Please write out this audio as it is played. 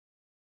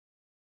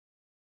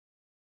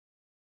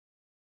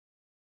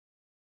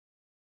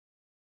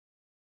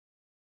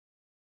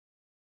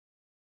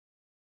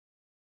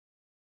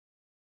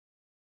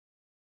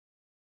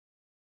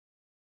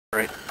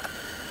Right.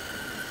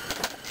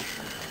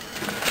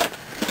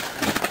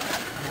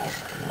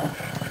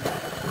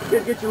 You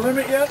didn't get your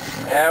limit yet?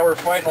 Yeah, we're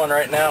fighting one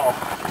right now.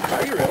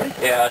 Are you really?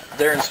 Yeah,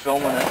 Darren's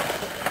filming it.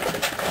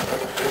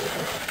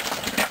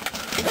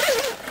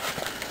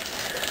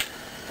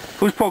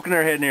 Who's poking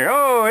their head in here?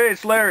 Oh, hey,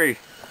 it's Larry.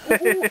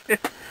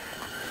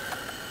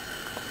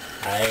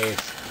 Nice.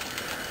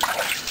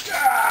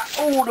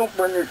 Oh, don't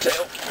burn your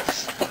tail.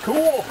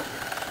 Cool.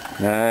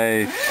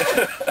 Nice.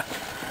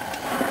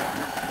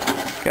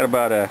 Got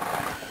about a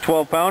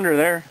 12-pounder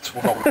there.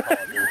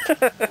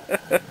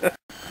 12-pounder.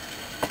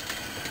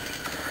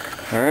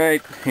 All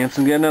right,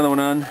 Hanson, get another one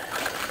on.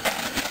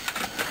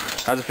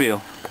 How's it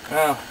feel?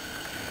 Oh,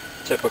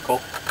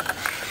 typical.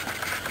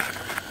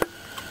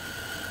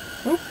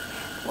 Oop.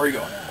 Where are you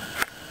going?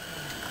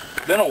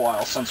 Been a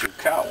while since we've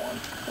caught one.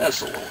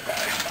 That's a little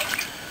guy.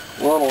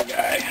 Little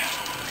guy.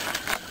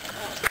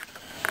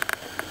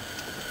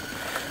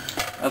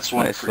 That's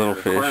one nice for little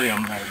your fish.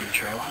 aquarium there,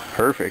 Joe.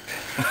 Perfect.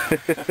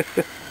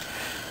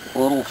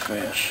 Little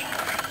fish.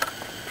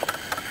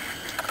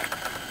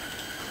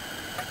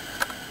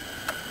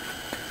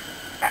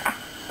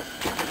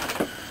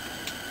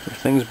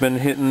 Thing's been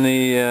hitting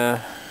the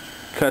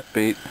cut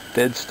bait,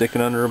 dead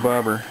sticking under a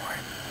bobber.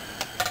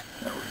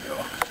 There we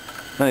go.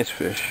 Nice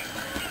fish.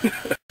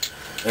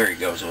 There he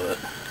goes with it.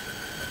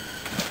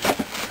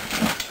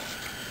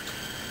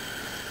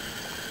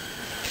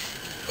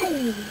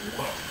 Ooh.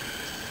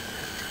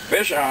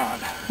 Fish on.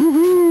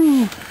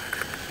 Woohoo! I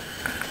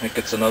think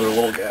it's another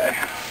little guy.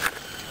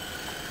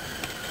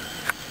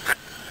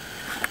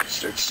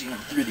 Start seeing him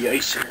through the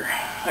ice here.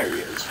 There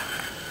he is.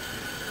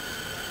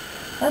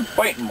 Aren't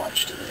biting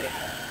much today.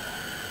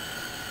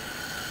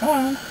 Come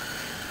on.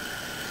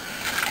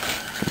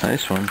 It's a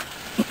nice one.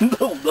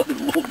 Another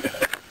little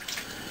guy.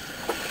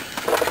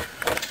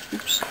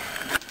 Oops.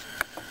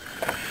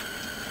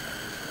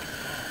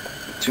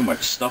 Too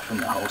much stuff in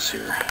the house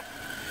here.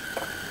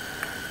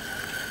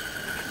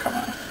 Come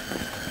on.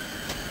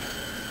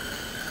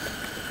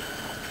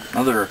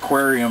 Another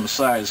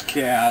aquarium-sized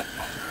cat.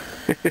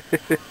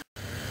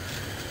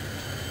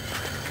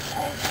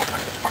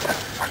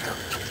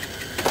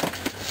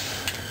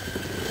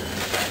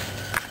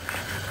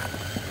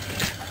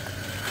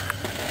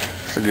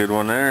 That's a good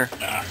one there.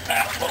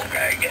 That little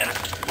guy again.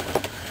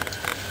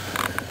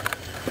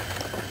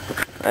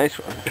 Nice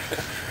one.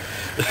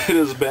 It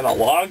has been a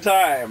long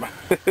time.